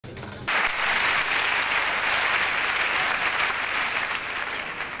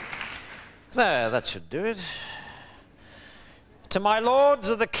There, that should do it. To my lords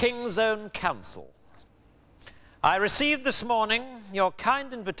of the King's Own Council, I received this morning your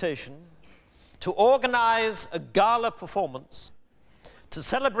kind invitation to organize a gala performance to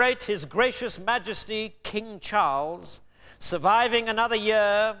celebrate His Gracious Majesty King Charles surviving another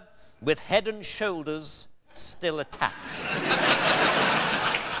year with head and shoulders still attached.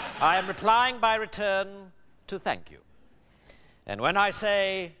 I am replying by return to thank you. And when I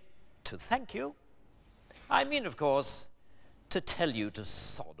say to thank you, I mean, of course, to tell you to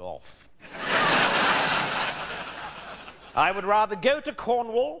sod off. I would rather go to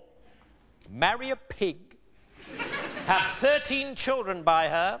Cornwall, marry a pig, have 13 children by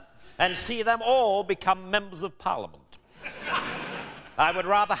her, and see them all become members of Parliament. I would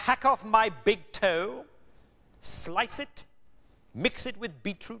rather hack off my big toe, slice it, mix it with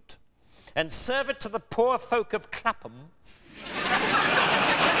beetroot, and serve it to the poor folk of Clapham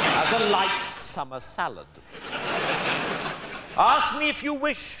as a light summer salad. Ask me if you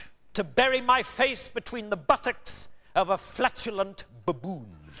wish to bury my face between the buttocks of a flatulent baboon.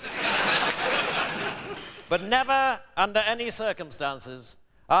 But never, under any circumstances,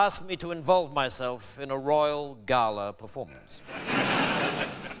 ask me to involve myself in a royal gala performance.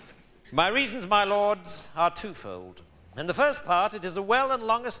 My reasons, my lords, are twofold. In the first part, it is a well and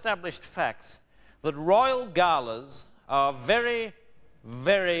long-established fact that royal galas are very,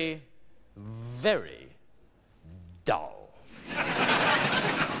 very, very dull.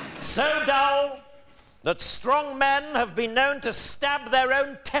 So dull that strong men have been known to stab their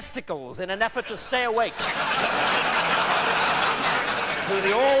own testicles in an effort to stay awake. Through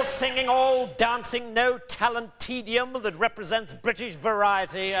the all-singing, all-dancing, no-talent tedium that represents British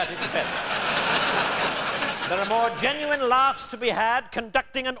variety at its best. There are more genuine laughs to be had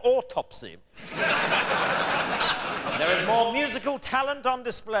conducting an autopsy. There is more musical talent on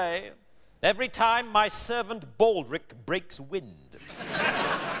display every time my servant Baldric breaks wind.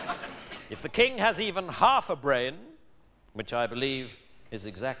 If the king has even half a brain, which I believe is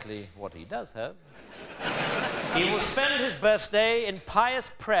exactly what he does have, he will spend his birthday in pious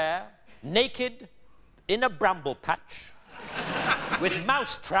prayer, naked, in a bramble patch, with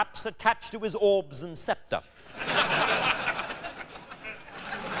mouse traps attached to his orbs and scepter.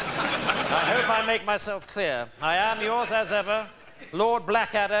 I hope I make myself clear. I am yours as ever, Lord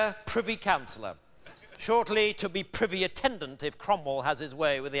Blackadder, Privy Councillor. Shortly to be privy attendant if Cromwell has his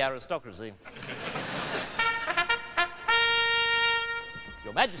way with the aristocracy.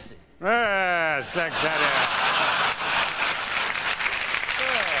 Your Majesty. Slack that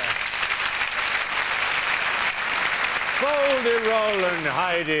Foldy rollin',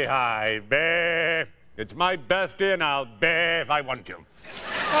 hidey high, bear. It's my birthday and I'll bear if I want to.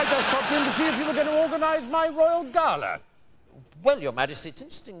 I just popped in to see if you were going to organise my royal gala. Well, Your Majesty, it's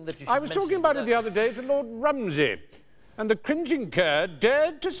interesting that you should I was talking about it the other day to Lord Rumsey, and the cringing cur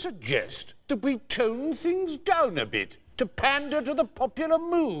dared to suggest that we tone things down a bit to pander to the popular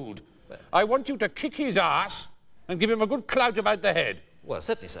mood. Well, I want you to kick his ass and give him a good clout about the head. Well,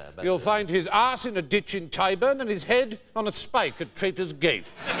 certainly, sir. But you'll find his ass in a ditch in Tyburn and his head on a spike at Traitor's Gate.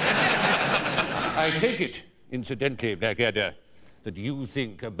 I take it, incidentally, Blackadder, that you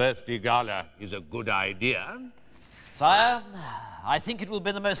think a birthday gala is a good idea. Sire, I think it will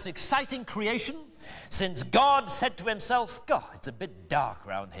be the most exciting creation since God said to himself, God, it's a bit dark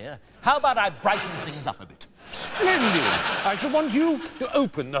round here. How about I brighten things up a bit? Splendid! I shall want you to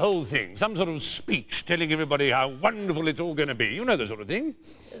open the whole thing, some sort of speech telling everybody how wonderful it's all going to be. You know the sort of thing.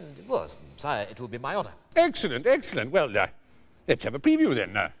 Well, sire, it will be my honour. Excellent, excellent. Well, let's have a preview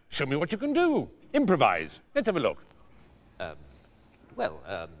then. Show me what you can do. Improvise. Let's have a look.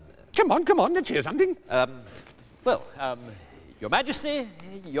 Come on, let's hear something. Your Majesty,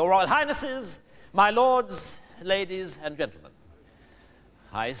 Your Royal Highnesses, my lords, ladies and gentlemen,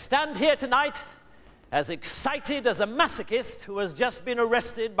 I stand here tonight as excited as a masochist who has just been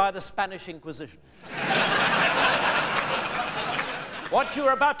arrested by the Spanish Inquisition. What you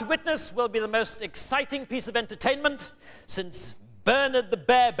are about to witness will be the most exciting piece of entertainment since Bernard the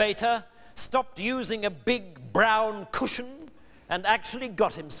Bear Baiter stopped using a big brown cushion and actually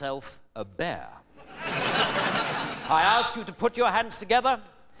got himself a bear. I ask you to put your hands together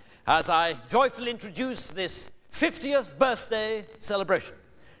as I joyfully introduce this 50th birthday celebration.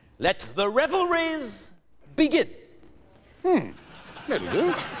 Let the revelries begin. That'll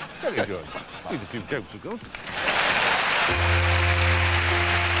do. Very good. These a few jokes, of course.